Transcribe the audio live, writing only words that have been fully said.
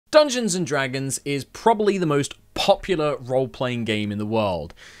Dungeons & Dragons is probably the most popular role-playing game in the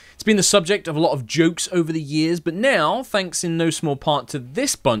world. It's been the subject of a lot of jokes over the years, but now, thanks in no small part to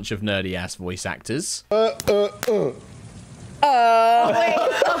this bunch of nerdy-ass voice actors...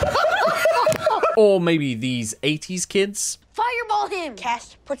 or maybe these 80s kids... Fireball him!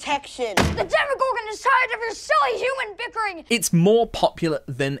 Cast protection! The Demogorgon is tired of your silly human bickering! It's more popular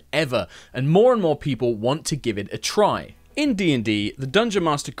than ever, and more people want to give it a try. In D&D, the Dungeon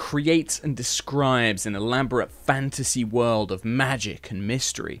Master creates and describes an elaborate fantasy world of magic and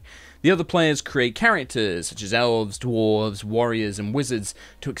mystery. The other players create characters such as elves, dwarves, warriors, and wizards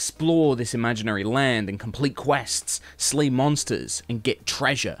to explore this imaginary land and complete quests, slay monsters, and get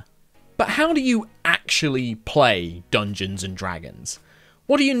treasure. But how do you actually play Dungeons & Dragons?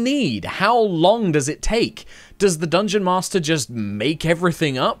 What do you need? How long does it take? Does the Dungeon Master just make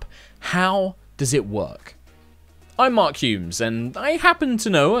everything up? How does it work? I'm Mark Hulmes, and I happen to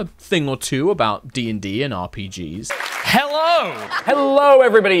know a thing or two about D&D and RPGs. Hello! Hello,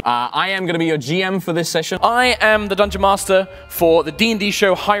 everybody. I am going to be your GM for this session. I am the Dungeon Master for the D&D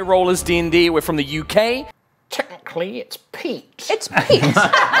show HighRollers D&D. We're from the UK. Technically, it's Pete. It's Pete.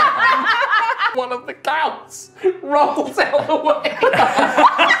 One of the counts rolls out the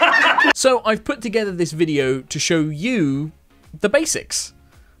way. So I've put together this video to show you the basics.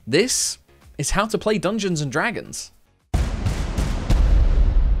 This is how to play Dungeons & Dragons.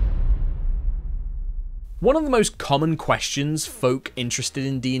 One of the most common questions folk interested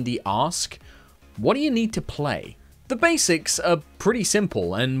in D&D ask, what do you need to play? The basics are pretty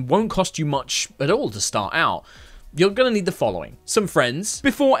simple and won't cost you much at all to start out. You're gonna need the following. Some friends.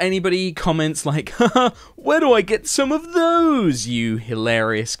 Before anybody comments like, haha, where do I get some of those, you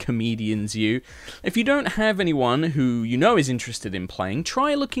hilarious comedians you? If you don't have anyone who you know is interested in playing,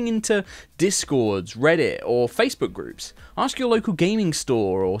 try looking into Discords, Reddit, or Facebook groups. Ask your local gaming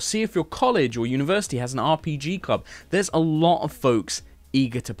store, or see if your college or university has an RPG club. There's a lot of folks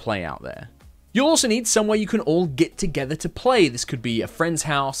eager to play out there. You'll also need somewhere you can all get together to play. This could be a friend's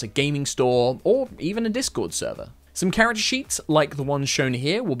house, a gaming store, or even a Discord server. Some character sheets, like the ones shown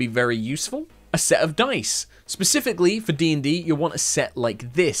here, will be very useful. A set of dice. Specifically for D&D, you'll want a set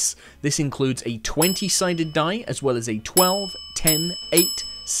like this. This includes a 20-sided die, as well as a 12, 10, 8,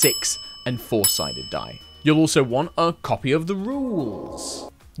 6, and 4-sided die. You'll also want a copy of the rules.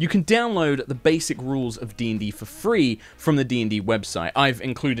 You can download the basic rules of D&D for free from the D&D website. I've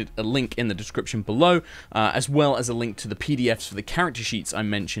included a link in the description below, as well as a link to the PDFs for the character sheets I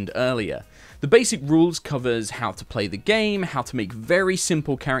mentioned earlier. The basic rules covers how to play the game, how to make very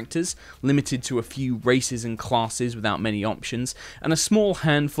simple characters, limited to a few races and classes without many options, and a small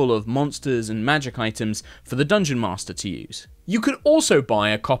handful of monsters and magic items for the Dungeon Master to use. You could also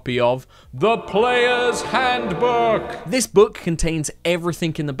buy a copy of The Player's Handbook. This book contains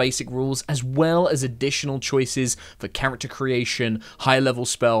everything in the basic rules, as well as additional choices for character creation, high-level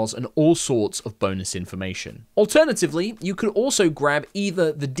spells, and all sorts of bonus information. Alternatively, you could also grab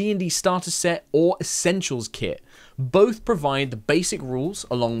either the D&D Starter Set or Essentials Kit. Both provide the basic rules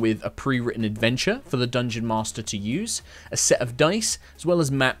along with a pre-written adventure for the Dungeon Master to use, a set of dice, as well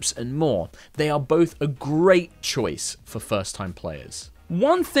as maps and more. They are both a great choice for first-time players.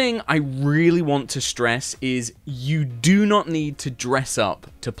 One thing I really want to stress is you do not need to dress up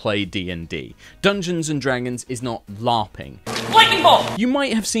to play D&D. Dungeons & Dragons is not LARPing. Lightning bolt! You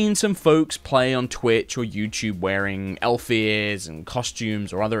might have seen some folks play on Twitch or YouTube wearing elf ears and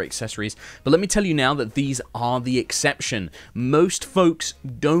costumes or other accessories, but let me tell you now that these are the exception. Most folks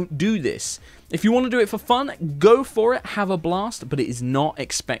don't do this. If you want to do it for fun, go for it, have a blast, but it is not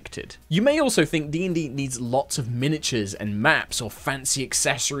expected. You may also think D&D needs lots of miniatures and maps or fancy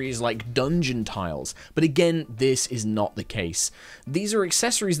accessories like dungeon tiles, but again, this is not the case. These are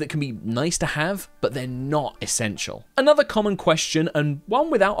accessories that can be nice to have, but they're not essential. Another common question, and one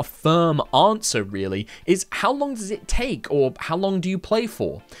without a firm answer really, is how long does it take, or how long do you play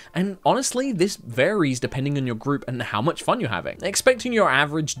for? And honestly, this varies depending on your group and how much fun you're having. Expecting your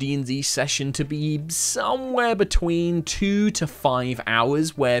average D&D session to be somewhere between 2 to 5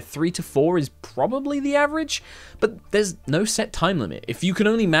 hours, where 3 to 4 is probably the average, but there's no set time limit. If you can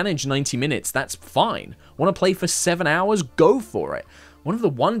only manage 90 minutes, that's fine. Want to play for 7 hours? Go for it. One of the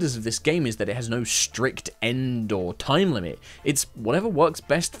wonders of this game is that it has no strict end or time limit. It's whatever works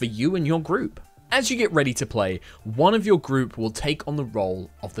best for you and your group. As you get ready to play, one of your group will take on the role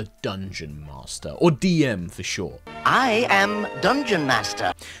of the Dungeon Master, or DM for short. I am Dungeon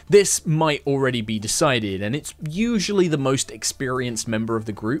Master. This might already be decided, and it's usually the most experienced member of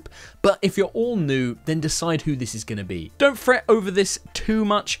the group, but if you're all new, then decide who this is going to be. Don't fret over this too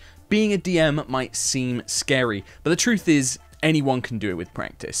much. Being a DM might seem scary, but the truth is, Anyone can do it with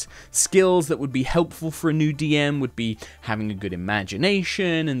practice. Skills that would be helpful for a new DM would be having a good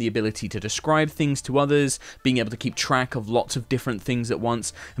imagination and the ability to describe things to others, being able to keep track of lots of different things at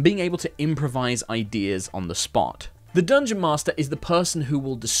once, and being able to improvise ideas on the spot. The Dungeon Master is the person who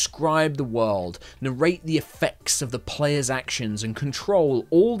will describe the world, narrate the effects of the player's actions, and control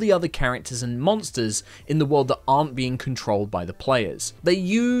all the other characters and monsters in the world that aren't being controlled by the players. They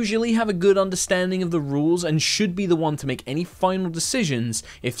usually have a good understanding of the rules and should be the one to make any final decisions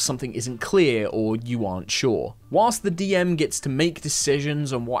if something isn't clear or you aren't sure. Whilst the DM gets to make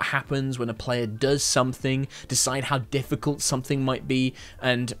decisions on what happens when a player does something, decide how difficult something might be,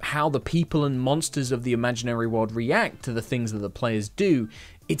 and how the people and monsters of the imaginary world react to the things that the players do,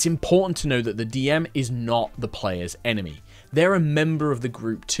 it's important to know that the DM is not the player's enemy. They're a member of the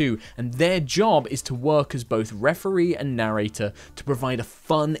group too, and their job is to work as both referee and narrator to provide a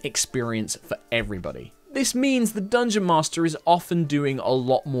fun experience for everybody. This means the Dungeon Master is often doing a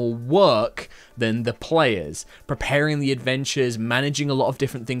lot more work than the players, preparing the adventures, managing a lot of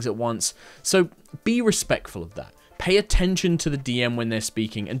different things at once, so be respectful of that. Pay attention to the DM when they're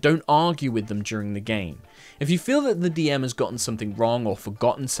speaking and don't argue with them during the game. If you feel that the DM has gotten something wrong or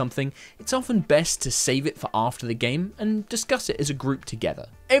forgotten something, it's often best to save it for after the game and discuss it as a group together.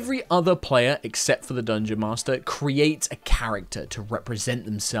 Every other player, except for the Dungeon Master, creates a character to represent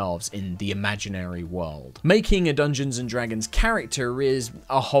themselves in the imaginary world. Making a Dungeons & Dragons character is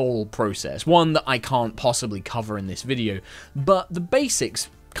a whole process, one that I can't possibly cover in this video, but the basics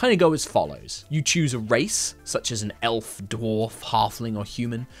kind of go as follows. You choose a race, such as an elf, dwarf, halfling, or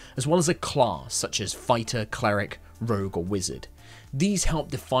human, as well as a class, such as fighter, cleric, rogue, or wizard. These help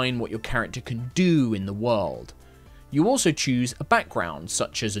define what your character can do in the world. You also choose a background,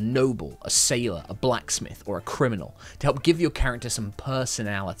 such as a noble, a sailor, a blacksmith, or a criminal, to help give your character some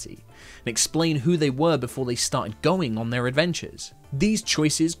personality, and explain who they were before they started going on their adventures. These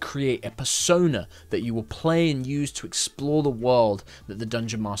choices create a persona that you will play and use to explore the world that the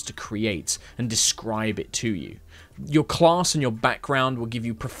Dungeon Master creates and describe it to you. Your class and your background will give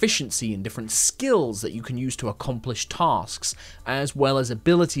you proficiency in different skills that you can use to accomplish tasks, as well as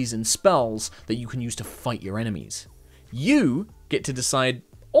abilities and spells that you can use to fight your enemies. You get to decide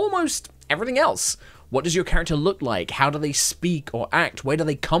almost everything else. What does your character look like? How do they speak or act? Where do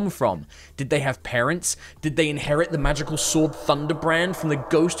they come from? Did they have parents? Did they inherit the magical sword Thunderbrand from the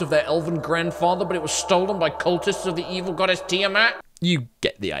ghost of their elven grandfather, but it was stolen by cultists of the evil goddess Tiamat? You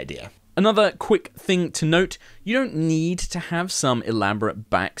get the idea. Another quick thing to note, you don't need to have some elaborate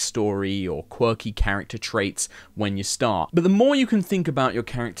backstory or quirky character traits when you start, but the more you can think about your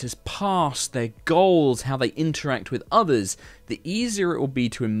character's past, their goals, how they interact with others, the easier it will be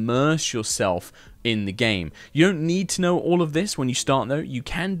to immerse yourself in the game. You don't need to know all of this when you start though, you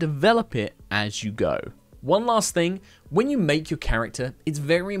can develop it as you go. One last thing, when you make your character, it's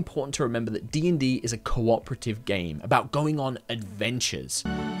very important to remember that D&D is a cooperative game about going on adventures.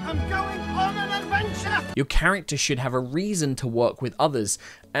 I'm going on an adventure! Your character should have a reason to work with others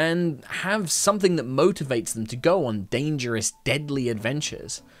and have something that motivates them to go on dangerous, deadly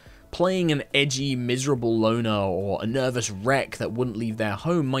adventures. Playing an edgy, miserable loner or a nervous wreck that wouldn't leave their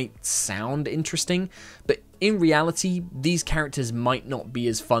home might sound interesting, but in reality, these characters might not be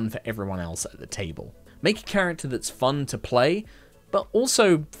as fun for everyone else at the table. Make a character that's fun to play, but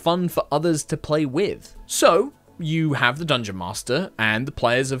also fun for others to play with. So, you have the Dungeon Master, and the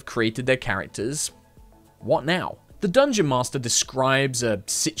players have created their characters. What now? The Dungeon Master describes a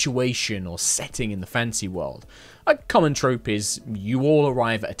situation or setting in the fantasy world. A common trope is you all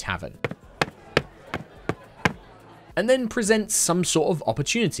arrive at a tavern, and then presents some sort of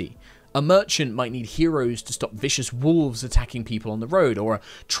opportunity. A merchant might need heroes to stop vicious wolves attacking people on the road, or a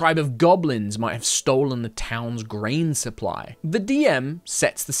tribe of goblins might have stolen the town's grain supply. The DM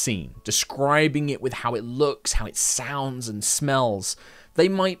sets the scene, describing it with how it looks, how it sounds and smells. They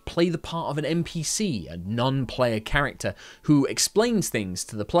might play the part of an NPC, a non-player character, who explains things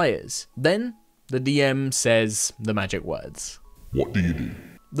to the players. Then, the DM says the magic words. What do you do?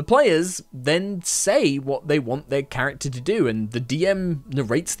 The players then say what they want their character to do, and the DM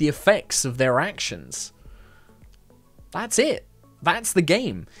narrates the effects of their actions. That's it. That's the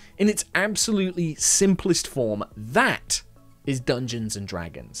game. In its absolutely simplest form, that is Dungeons &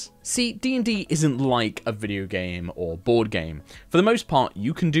 Dragons. See, D&D isn't like a video game or board game. For the most part,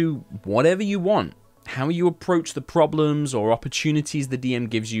 you can do whatever you want. How you approach the problems or opportunities the DM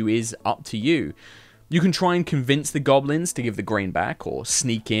gives you is up to you. You can try and convince the goblins to give the grain back, or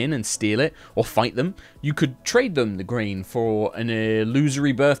sneak in and steal it, or fight them. You could trade them the grain for an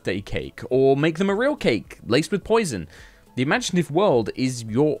illusory birthday cake, or make them a real cake, laced with poison. The imaginative world is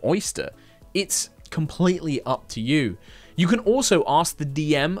your oyster. It's completely up to you. You can also ask the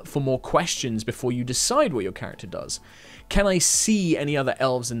DM for more questions before you decide what your character does. Can I see any other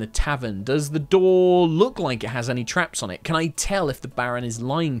elves in the tavern? Does the door look like it has any traps on it? Can I tell if the Baron is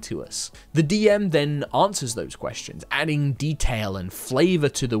lying to us? The DM then answers those questions, adding detail and flavor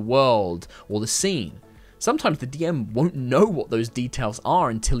to the world or the scene. Sometimes the DM won't know what those details are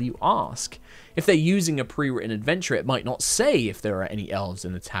until you ask. If they're using a pre-written adventure, it might not say if there are any elves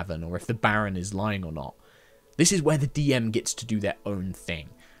in the tavern or if the Baron is lying or not. This is where the DM gets to do their own thing.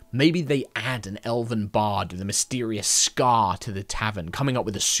 Maybe they add an elven bard with a mysterious scar to the tavern, coming up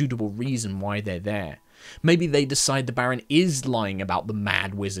with a suitable reason why they're there. Maybe they decide the Baron is lying about the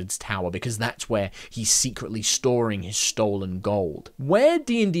Mad Wizard's Tower because that's where he's secretly storing his stolen gold. Where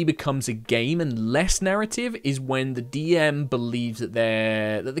D&D becomes a game and less narrative is when the DM believes that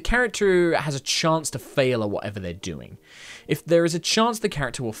the character has a chance to fail at whatever they're doing. If there is a chance the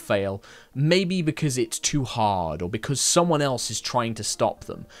character will fail, maybe because it's too hard or because someone else is trying to stop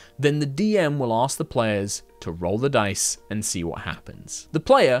them, then the DM will ask the players to roll the dice and see what happens. The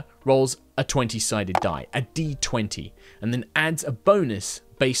player rolls a 20-sided die, a d20, and then adds a bonus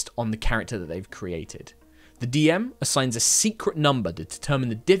based on the character that they've created. The DM assigns a secret number to determine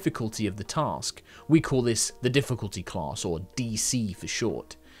the difficulty of the task. We call this the difficulty class, or DC for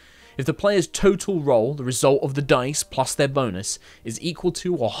short. If the player's total roll, the result of the dice plus their bonus, is equal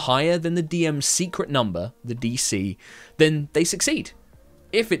to or higher than the DM's secret number, the DC, then they succeed.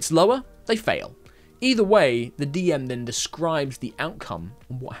 If it's lower, they fail. Either way, the DM then describes the outcome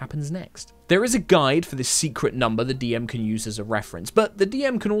and what happens next. There is a guide for this secret number the DM can use as a reference, but the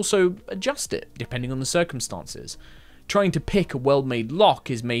DM can also adjust it, depending on the circumstances. Trying to pick a well-made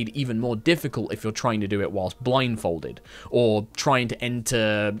lock is made even more difficult if you're trying to do it whilst blindfolded, or trying to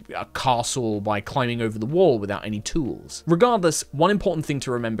enter a castle by climbing over the wall without any tools. Regardless, one important thing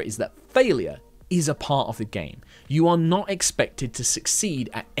to remember is that failure is a part of the game. You are not expected to succeed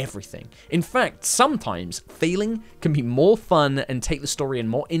at everything. In fact, sometimes failing can be more fun and take the story in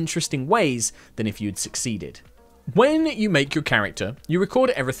more interesting ways than if you'd succeeded. When you make your character, you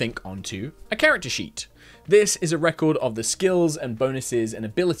record everything onto a character sheet. This is a record of the skills and bonuses and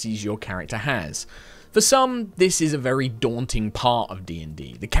abilities your character has. For some, this is a very daunting part of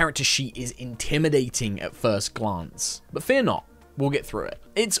D&D. The character sheet is intimidating at first glance, but fear not. We'll get through it.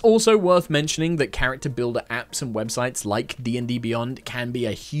 It's also worth mentioning that character builder apps and websites like D&D Beyond can be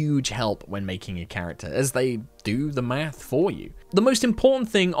a huge help when making a character, as they do the math for you. The most important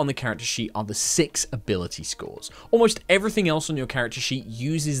thing on the character sheet are the 6 ability scores. Almost everything else on your character sheet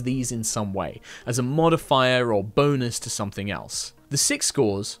uses these in some way, as a modifier or bonus to something else. The 6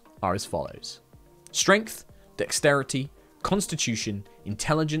 scores are as follows: Strength, Dexterity, Constitution,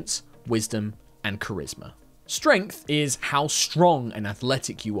 Intelligence, Wisdom, and Charisma. Strength is how strong and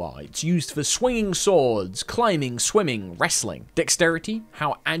athletic you are. It's used for swinging swords, climbing, swimming, wrestling. Dexterity,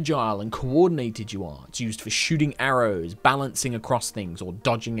 how agile and coordinated you are. It's used for shooting arrows, balancing across things, or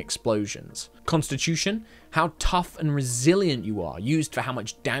dodging explosions. Constitution, how tough and resilient you are. Used for how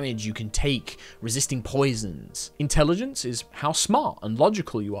much damage you can take, resisting poisons. Intelligence is how smart and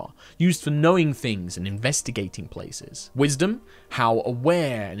logical you are. Used for knowing things and investigating places. Wisdom, how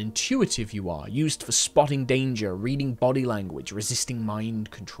aware and intuitive you are. Used for spotting danger, reading body language, resisting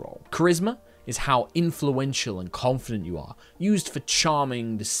mind control. Charisma is how influential and confident you are, used for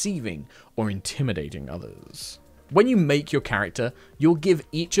charming, deceiving, or intimidating others. When you make your character, you'll give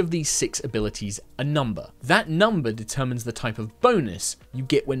each of these 6 abilities a number. That number determines the type of bonus you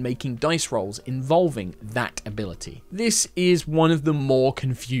get when making dice rolls involving that ability. This is one of the more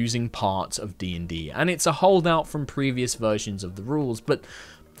confusing parts of D&D, and it's a holdout from previous versions of the rules, but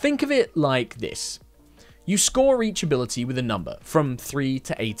think of it like this. You score each ability with a number, from 3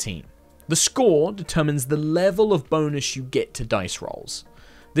 to 18. The score determines the level of bonus you get to dice rolls.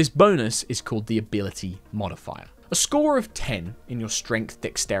 This bonus is called the ability modifier. A score of 10 in your strength,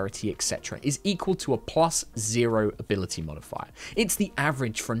 dexterity, etc. is equal to a +0 ability modifier. It's the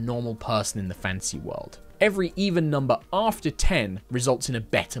average for a normal person in the fantasy world. Every even number after 10 results in a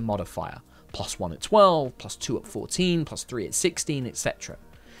better modifier. +1 at 12, +2 at 14, +3 at 16, etc.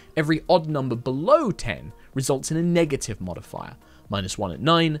 Every odd number below 10 results in a negative modifier. -1 at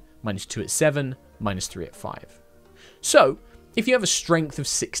 9, -2 at 7, -3 at 5. So, if you have a strength of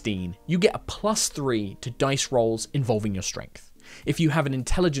 16, you get a +3 to dice rolls involving your strength. If you have an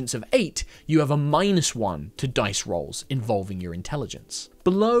intelligence of 8, you have a -1 to dice rolls involving your intelligence.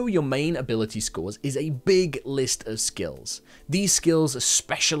 Below your main ability scores is a big list of skills. These skills are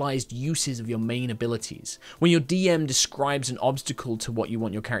specialized uses of your main abilities. When your DM describes an obstacle to what you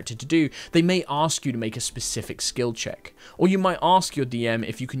want your character to do, they may ask you to make a specific skill check. Or you might ask your DM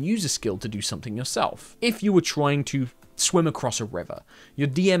if you can use a skill to do something yourself. If you were trying to swim across a river. Your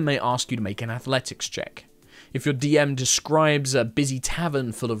DM may ask you to make an athletics check. If your DM describes a busy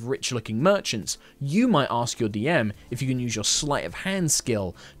tavern full of rich-looking merchants, you might ask your DM if you can use your sleight of hand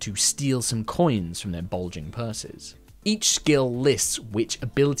skill to steal some coins from their bulging purses. Each skill lists which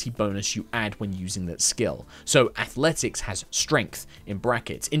ability bonus you add when using that skill. So athletics has strength in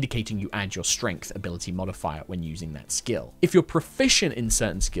brackets, indicating you add your strength ability modifier when using that skill. If you're proficient in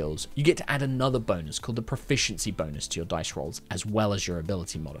certain skills, you get to add another bonus called the proficiency bonus to your dice rolls, as well as your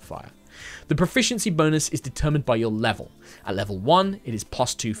ability modifier. The proficiency bonus is determined by your level. At level 1, it is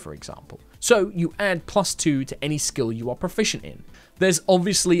 +2, for example. So you add +2 to any skill you are proficient in. There's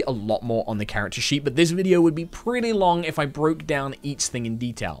obviously a lot more on the character sheet, but this video would be pretty long if I broke down each thing in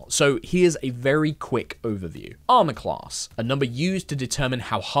detail. So here's a very quick overview. Armor class, a number used to determine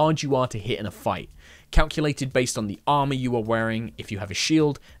how hard you are to hit in a fight, calculated based on the armor you are wearing, if you have a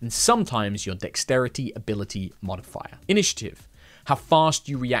shield, and sometimes your dexterity ability modifier. Initiative, how fast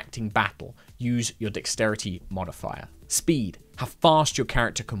you react in battle, use your dexterity modifier. Speed, how fast your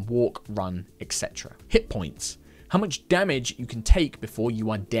character can walk, run, etc. Hit points, how much damage you can take before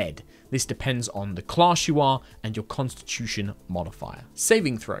you are dead. This depends on the class you are and your constitution modifier.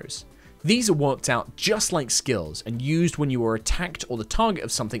 Saving throws. These are worked out just like skills and used when you are attacked or the target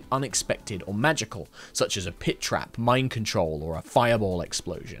of something unexpected or magical, such as a pit trap, mind control, or a fireball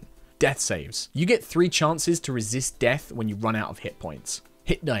explosion. Death saves. You get 3 chances to resist death when you run out of hit points.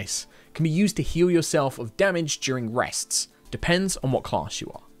 Hit dice can be used to heal yourself of damage during rests. Depends on what class you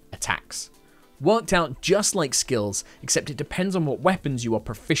are. Attacks. Worked out just like skills, except it depends on what weapons you are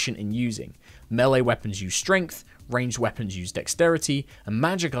proficient in using. Melee weapons use strength, ranged weapons use dexterity, and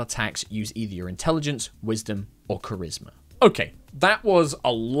magical attacks use either your intelligence, wisdom, or charisma. Okay, that was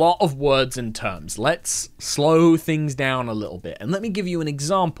a lot of words and terms. Let's slow things down a little bit, and let me give you an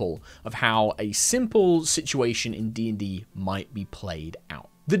example of how a simple situation in D&D might be played out.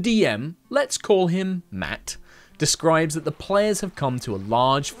 The DM, let's call him Matt, describes that the players have come to a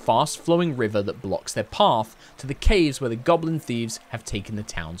large, fast-flowing river that blocks their path to the caves where the goblin thieves have taken the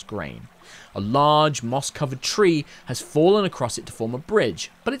town's grain. A large, moss-covered tree has fallen across it to form a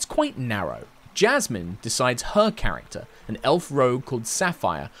bridge, but it's quite narrow. Jasmine decides her character, an elf rogue called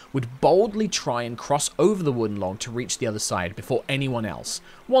Sapphire, would boldly try and cross over the wooden log to reach the other side before anyone else,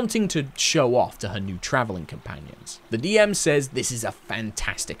 wanting to show off to her new traveling companions. The DM says this is a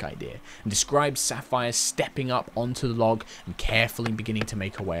fantastic idea, and describes Sapphire stepping up onto the log and carefully beginning to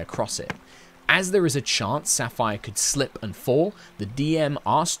make her way across it. As there is a chance Sapphire could slip and fall, the DM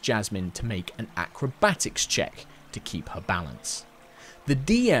asks Jasmine to make an acrobatics check to keep her balance. The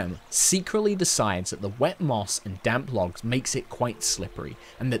DM secretly decides that the wet moss and damp logs makes it quite slippery,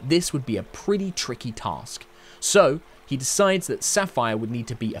 and that this would be a pretty tricky task. So, he decides that Sapphire would need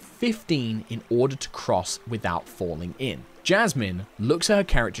to be a 15 in order to cross without falling in. Jasmine looks at her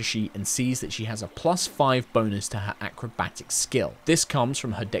character sheet and sees that she has a +5 bonus to her acrobatics skill. This comes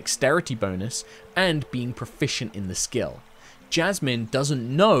from her dexterity bonus and being proficient in the skill. Jasmine doesn't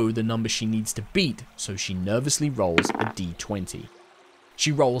know the number she needs to beat, so she nervously rolls a d20.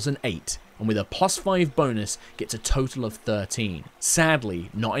 She rolls an 8, and with a +5 bonus, gets a total of 13.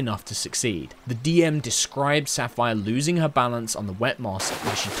 Sadly, not enough to succeed. The DM describes Sapphire losing her balance on the wet moss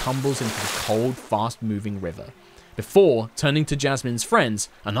as she tumbles into the cold, fast-moving river, before turning to Jasmine's friends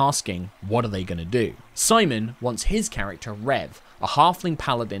and asking, what are they going to do? Simon wants his character, Rev, a halfling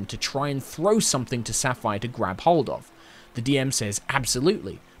paladin, to try and throw something to Sapphire to grab hold of. The DM says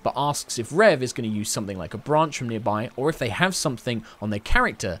absolutely, but asks if Rev is going to use something like a branch from nearby, or if they have something on their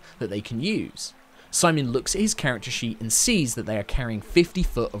character that they can use. Simon looks at his character sheet and sees that they are carrying 50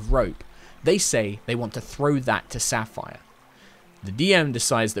 foot of rope. They say they want to throw that to Sapphire. The DM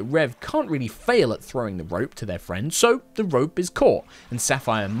decides that Rev can't really fail at throwing the rope to their friend, so the rope is caught, and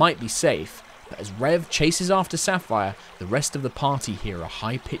Sapphire might be safe. But as Rev chases after Sapphire, the rest of the party hear a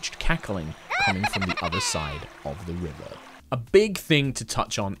high-pitched cackling coming from the other side of the river. A big thing to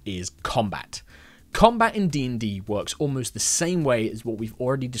touch on is combat. Combat in D&D works almost the same way as what we've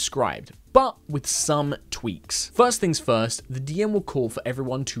already described, but with some tweaks. First things first, the DM will call for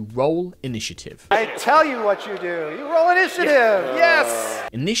everyone to roll initiative. I tell you what you do. You roll initiative. Yes.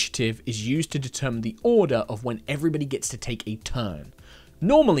 Initiative is used to determine the order of when everybody gets to take a turn.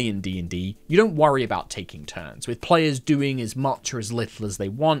 Normally in D&D, you don't worry about taking turns, with players doing as much or as little as they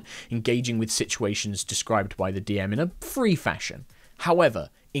want, engaging with situations described by the DM in a free fashion. However,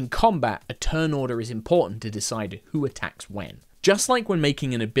 in combat, a turn order is important to decide who attacks when. Just like when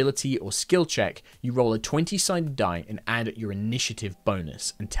making an ability or skill check, you roll a 20-sided die and add your initiative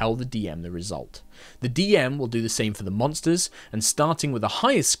bonus and tell the DM the result. The DM will do the same for the monsters, and starting with the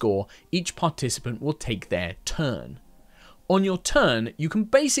highest score, each participant will take their turn. On your turn, you can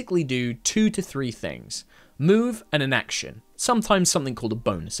basically do 2 to 3 things. Move and an action, sometimes something called a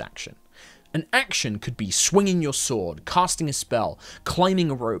bonus action. An action could be swinging your sword, casting a spell,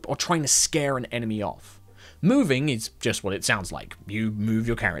 climbing a rope, or trying to scare an enemy off. Moving is just what it sounds like. You move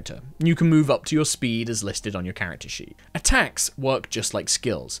your character. You can move up to your speed as listed on your character sheet. Attacks work just like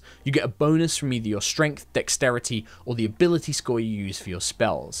skills. You get a bonus from either your strength, dexterity, or the ability score you use for your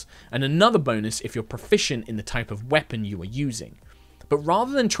spells, and another bonus if you're proficient in the type of weapon you are using. But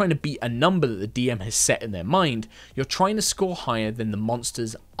rather than trying to beat a number that the DM has set in their mind, you're trying to score higher than the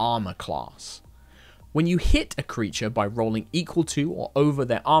monster's armor class. When you hit a creature by rolling equal to or over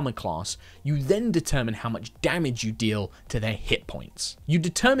their armor class, you then determine how much damage you deal to their hit points. You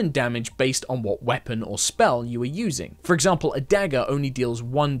determine damage based on what weapon or spell you are using. For example, a dagger only deals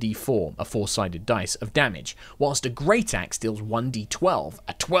 1d4, a 4-sided dice, of damage, whilst a great axe deals 1d12,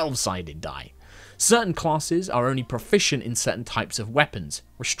 a 12-sided die. Certain classes are only proficient in certain types of weapons,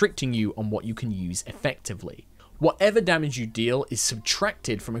 restricting you on what you can use effectively. Whatever damage you deal is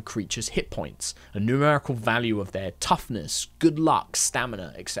subtracted from a creature's hit points, a numerical value of their toughness, good luck,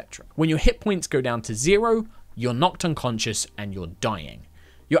 stamina, etc. When your hit points go down to 0, you're knocked unconscious and you're dying.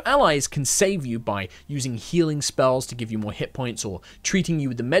 Your allies can save you by using healing spells to give you more hit points or treating you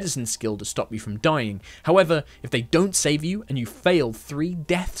with the medicine skill to stop you from dying. However, if they don't save you and you fail 3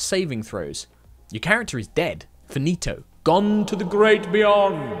 death saving throws, your character is dead. Finito. Gone to the great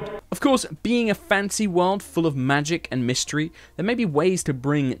beyond. Of course, being a fantasy world full of magic and mystery, there may be ways to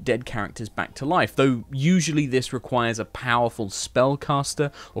bring dead characters back to life, though usually this requires a powerful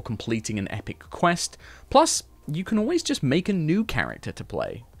spellcaster or completing an epic quest. Plus, you can always just make a new character to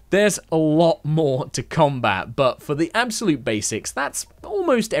play. There's a lot more to combat, but for the absolute basics, that's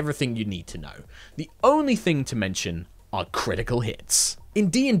almost everything you need to know. The only thing to mention are critical hits. In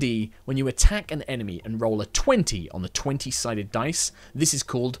D&D, when you attack an enemy and roll a 20 on the 20-sided dice, this is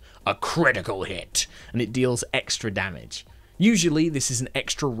called a critical hit, and it deals extra damage. Usually, this is an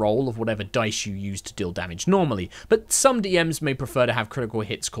extra roll of whatever dice you use to deal damage normally, but some DMs may prefer to have critical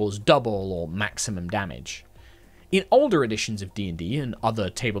hits cause double or maximum damage. In older editions of D&D and other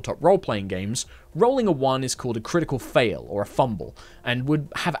tabletop role-playing games, rolling a 1 is called a critical fail or a fumble, and would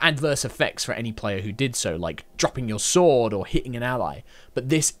have adverse effects for any player who did so, like dropping your sword or hitting an ally, but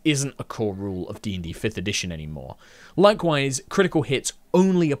this isn't a core rule of D&D 5th edition anymore. Likewise, critical hits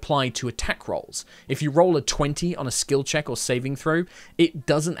only apply to attack rolls. If you roll a 20 on a skill check or saving throw, it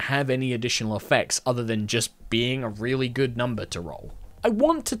doesn't have any additional effects other than just being a really good number to roll. I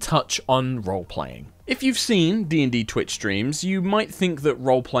want to touch on role-playing. If you've seen D&D Twitch streams, you might think that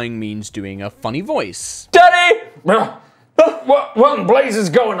role-playing means doing a funny voice. Daddy! What in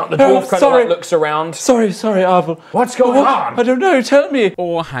blazes going on? The dwarf kind of like looks around. Sorry, Arvel. What's going on? I don't know, tell me.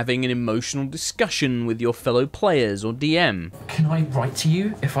 Or having an emotional discussion with your fellow players or DM. Can I write to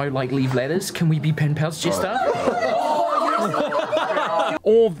you if I leave letters? Can we be pen pals just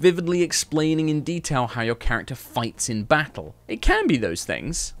Or vividly explaining in detail how your character fights in battle. It can be those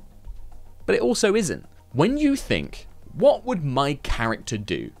things, but it also isn't. When you think, what would my character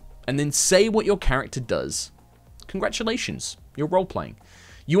do? And then say what your character does, congratulations, you're role-playing.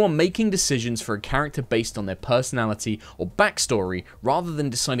 You are making decisions for a character based on their personality or backstory rather than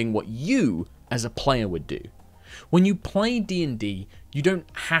deciding what you, as a player, would do. When you play D&D, you don't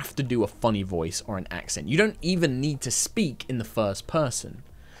have to do a funny voice or an accent. You don't even need to speak in the first person.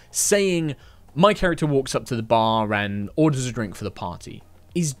 Saying, my character walks up to the bar and orders a drink for the party,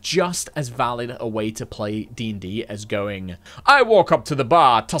 is just as valid a way to play D&D as going, I walk up to the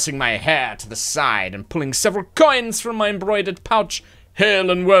bar, tossing my hair to the side and pulling several coins from my embroidered pouch.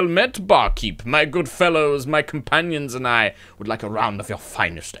 Hail and well met, barkeep. My good fellows, my companions and I would like a round of your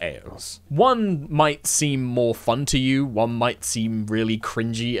finest ales. One might seem more fun to you, one might seem really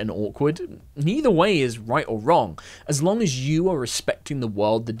cringy and awkward. Neither way is right or wrong. As long as you are respecting the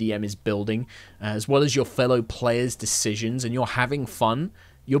world the DM is building, as well as your fellow players' decisions, and you're having fun,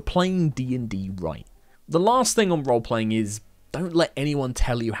 you're playing D&D right. The last thing on role-playing is, don't let anyone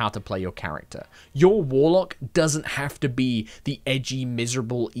tell you how to play your character. Your warlock doesn't have to be the edgy,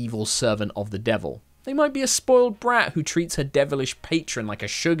 miserable, evil servant of the devil. They might be a spoiled brat who treats her devilish patron like a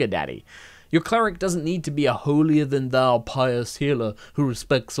sugar daddy. Your cleric doesn't need to be a holier-than-thou pious healer who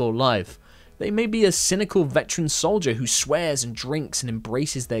respects all life. They may be a cynical veteran soldier who swears and drinks and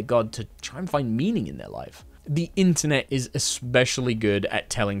embraces their god to try and find meaning in their life. The internet is especially good at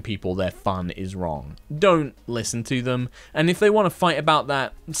telling people their fun is wrong. Don't listen to them, and if they want to fight about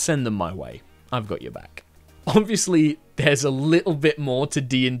that, send them my way. I've got your back. Obviously, there's a little bit more to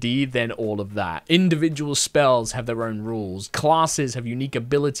D&D than all of that. Individual spells have their own rules, classes have unique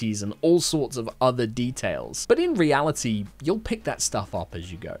abilities, and all sorts of other details. But in reality, you'll pick that stuff up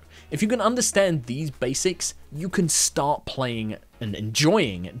as you go. If you can understand these basics, you can start playing and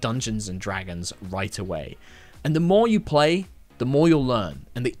enjoying Dungeons and Dragons right away. And the more you play, the more you'll learn,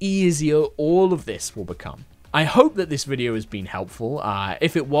 and the easier all of this will become. I hope that this video has been helpful.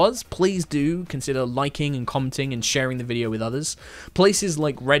 If it was, please do consider liking and commenting and sharing the video with others. Places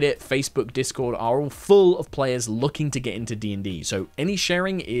like Reddit, Facebook, Discord are all full of players looking to get into D&D, so any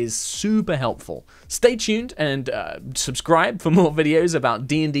sharing is super helpful. Stay tuned and subscribe for more videos about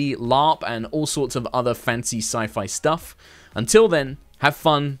D&D, LARP, and all sorts of other fancy sci-fi stuff. Until then, have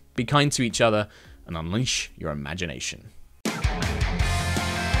fun, be kind to each other, and unleash your imagination.